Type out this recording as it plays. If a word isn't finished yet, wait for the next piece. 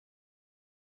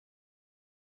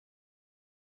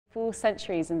For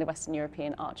centuries in the Western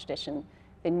European art tradition,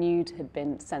 the nude had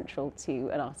been central to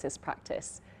an artist's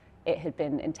practice. It had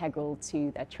been integral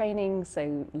to their training,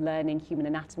 so learning human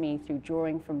anatomy through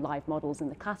drawing from live models in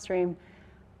the classroom.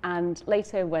 And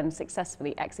later, when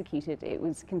successfully executed, it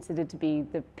was considered to be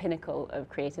the pinnacle of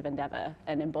creative endeavor,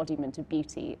 an embodiment of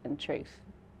beauty and truth.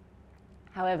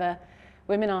 However,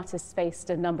 women artists faced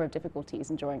a number of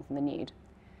difficulties in drawing from the nude.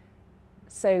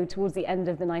 So towards the end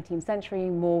of the 19th century,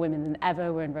 more women than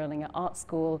ever were enrolling at art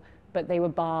school, but they were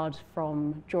barred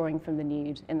from drawing from the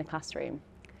nude in the classroom.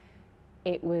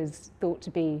 It was thought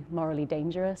to be morally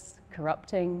dangerous,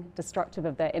 corrupting, destructive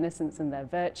of their innocence and their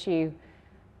virtue,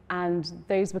 and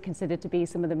those were considered to be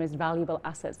some of the most valuable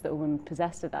assets that a woman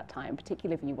possessed at that time,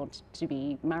 particularly if you wanted to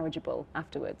be marriageable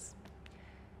afterwards.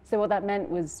 So what that meant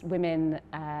was women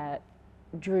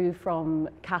drew from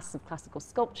casts of classical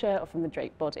sculpture or from the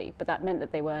draped body, but that meant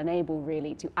that they were unable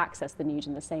really to access the nude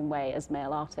in the same way as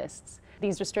male artists.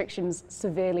 These restrictions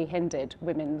severely hindered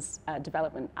women's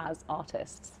development as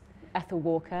artists. Ethel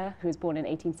Walker, who was born in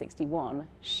 1861,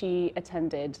 she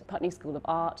attended Putney School of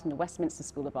Art and the Westminster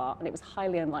School of Art, and it was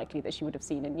highly unlikely that she would have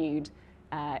seen a nude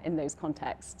in those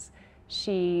contexts.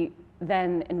 She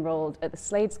then enrolled at the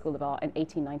Slade School of Art in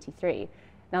 1893.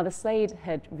 Now, the Slade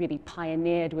had really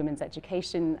pioneered women's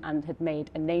education and had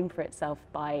made a name for itself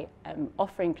by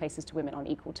offering places to women on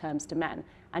equal terms to men,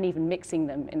 and even mixing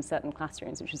them in certain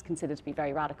classrooms, which was considered to be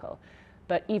very radical.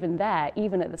 But even there,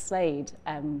 even at the Slade,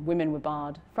 women were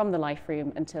barred from the life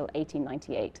room until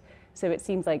 1898. So it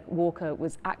seems like Walker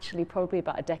was actually probably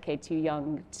about a decade too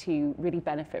young to really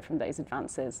benefit from those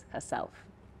advances herself.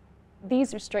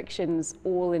 These restrictions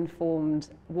all informed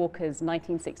Walker's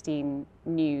 1916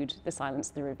 nude, The Silence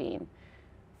of the Ravine.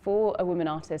 For a woman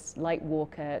artist like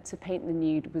Walker, to paint the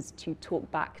nude was to talk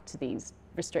back to these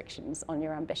restrictions on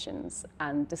your ambitions.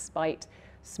 And despite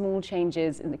small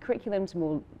changes in the curriculum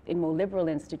in more liberal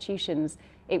institutions,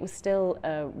 it was still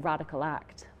a radical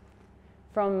act.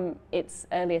 From its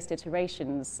earliest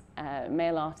iterations,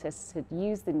 male artists had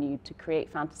used the nude to create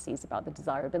fantasies about the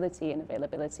desirability and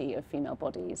availability of female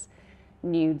bodies.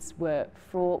 Nudes were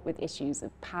fraught with issues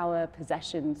of power,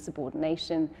 possession,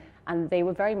 subordination, and they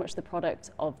were very much the product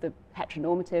of the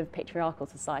heteronormative, patriarchal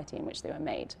society in which they were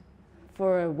made.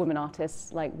 For a woman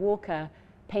artist like Walker,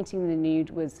 painting the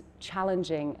nude was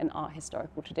challenging an art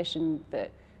historical tradition that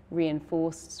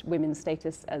reinforced women's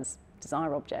status as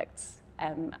desire objects,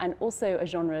 and also a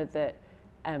genre that,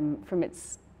 from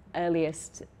its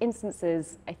earliest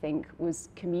instances, I think, was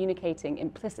communicating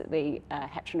implicitly a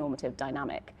heteronormative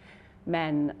dynamic.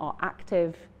 Men are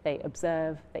active, they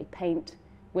observe, they paint.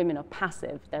 Women are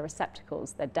passive, they're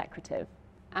receptacles, they're decorative.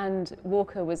 And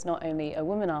Walker was not only a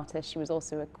woman artist, she was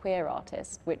also a queer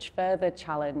artist, which further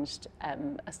challenged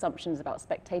assumptions about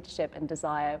spectatorship and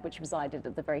desire, which resided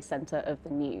at the very center of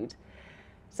the nude.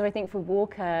 So I think for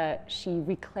Walker, she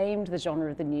reclaimed the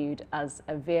genre of the nude as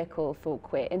a vehicle for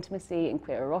queer intimacy and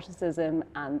queer eroticism,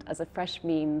 and as a fresh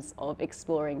means of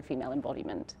exploring female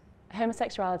embodiment.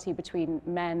 Homosexuality between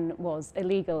men was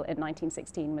illegal in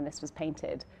 1916 when this was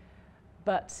painted,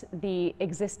 but the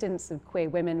existence of queer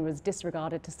women was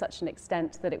disregarded to such an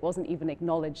extent that it wasn't even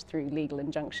acknowledged through legal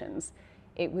injunctions.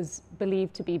 It was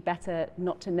believed to be better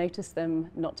not to notice them,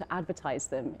 not to advertise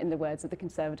them, in the words of the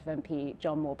Conservative MP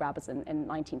John Moore Brabazon in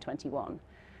 1921.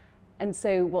 And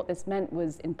so what this meant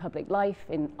was, in public life,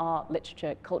 in art,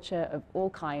 literature, culture of all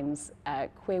kinds,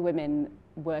 queer women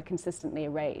were consistently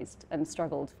erased and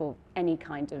struggled for any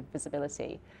kind of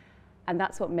visibility. And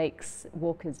that's what makes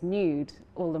Walker's nude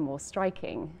all the more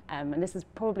striking. And this is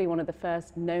probably one of the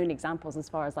first known examples, as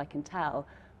far as I can tell,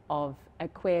 of a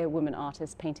queer woman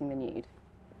artist painting the nude.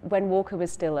 When Walker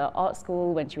was still at art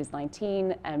school, when she was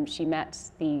 19, she met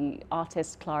the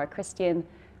artist Clara Christian,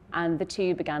 and the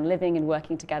two began living and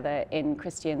working together in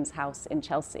Christian's house in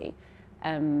Chelsea.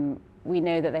 We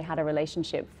know that they had a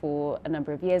relationship for a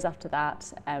number of years after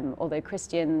that, although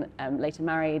Christian later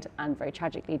married and very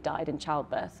tragically died in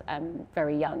childbirth,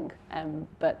 very young.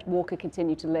 But Walker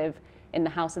continued to live in the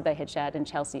house that they had shared in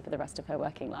Chelsea for the rest of her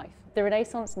working life. The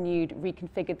Renaissance nude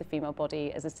reconfigured the female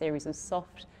body as a series of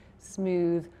soft,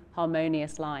 smooth,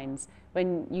 harmonious lines.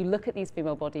 When you look at these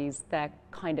female bodies, they're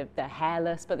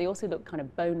hairless, but they also look kind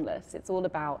of boneless. It's all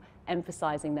about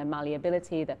emphasizing their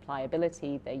malleability, their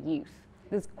pliability, their youth.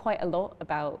 There's quite a lot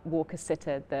about Walker's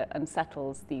sitter that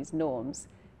unsettles these norms.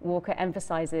 Walker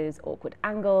emphasizes awkward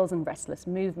angles and restless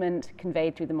movement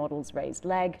conveyed through the model's raised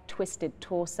leg, twisted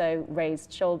torso,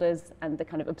 raised shoulders, and the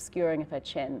kind of obscuring of her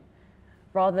chin.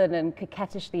 Rather than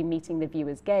coquettishly meeting the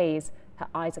viewer's gaze, her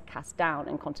eyes are cast down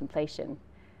in contemplation.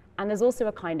 And there's also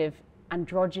a kind of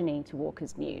androgyny to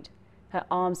Walker's nude. Her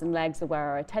arms and legs are where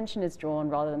our attention is drawn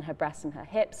rather than her breasts and her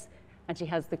hips, and she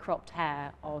has the cropped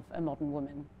hair of a modern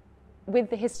woman. With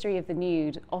the history of the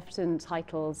nude, often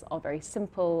titles are very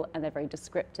simple and they're very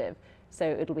descriptive. So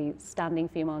it'll be standing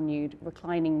female nude,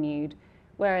 reclining nude,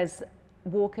 whereas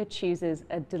Walker chooses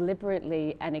a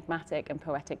deliberately enigmatic and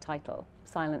poetic title,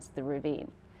 Silence the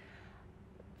Ravine.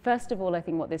 First of all, I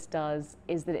think what this does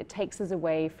is that it takes us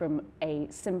away from a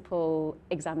simple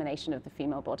examination of the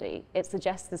female body. It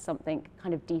suggests there's something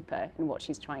kind of deeper in what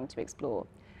she's trying to explore.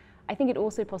 I think it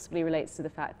also possibly relates to the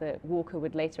fact that Walker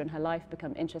would later in her life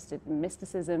become interested in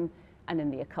mysticism and in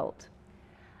the occult.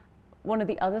 One of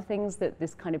the other things that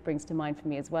this kind of brings to mind for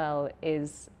me as well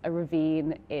is a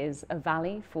ravine is a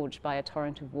valley forged by a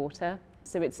torrent of water.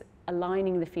 So it's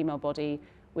aligning the female body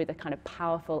with a kind of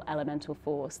powerful elemental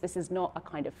force. This is not a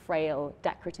kind of frail,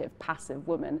 decorative, passive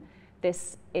woman.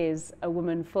 This is a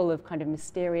woman full of kind of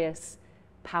mysterious,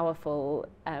 powerful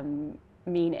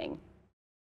meaning.